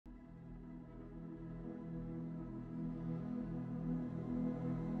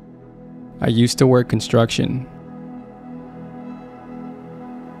I used to work construction.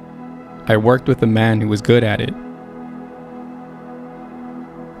 I worked with a man who was good at it.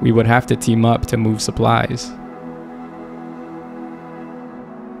 We would have to team up to move supplies.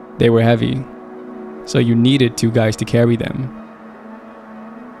 They were heavy, so you needed two guys to carry them.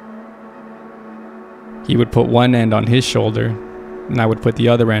 He would put one end on his shoulder, and I would put the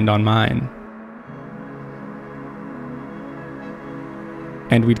other end on mine.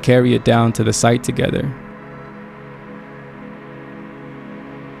 And we'd carry it down to the site together.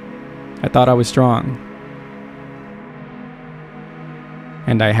 I thought I was strong,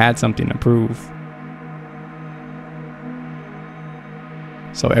 and I had something to prove.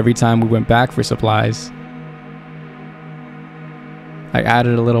 So every time we went back for supplies, I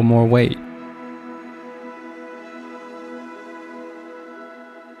added a little more weight.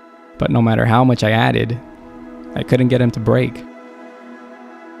 But no matter how much I added, I couldn't get him to break.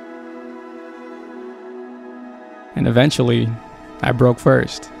 And eventually, I broke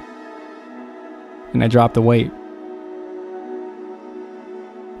first. And I dropped the weight.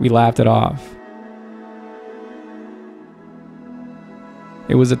 We laughed it off.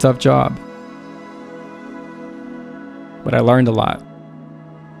 It was a tough job, but I learned a lot.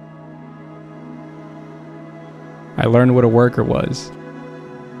 I learned what a worker was.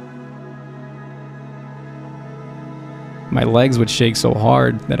 My legs would shake so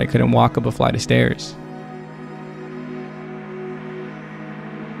hard that I couldn't walk up a flight of stairs.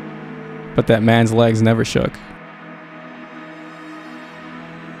 But that man's legs never shook.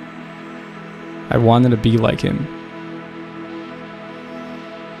 I wanted to be like him.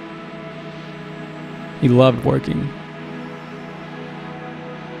 He loved working.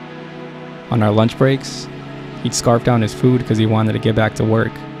 On our lunch breaks, he'd scarf down his food because he wanted to get back to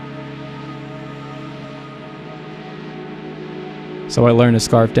work. So I learned to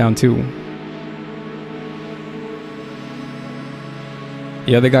scarf down too.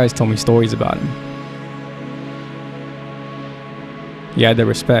 The other guys told me stories about him. He had their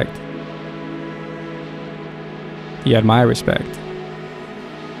respect. He had my respect.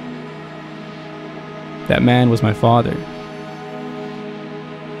 That man was my father.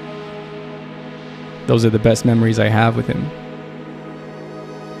 Those are the best memories I have with him.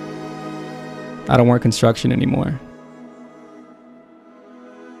 I don't work construction anymore.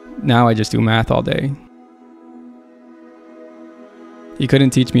 Now I just do math all day. He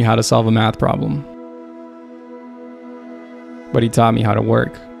couldn't teach me how to solve a math problem, but he taught me how to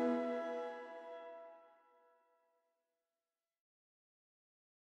work.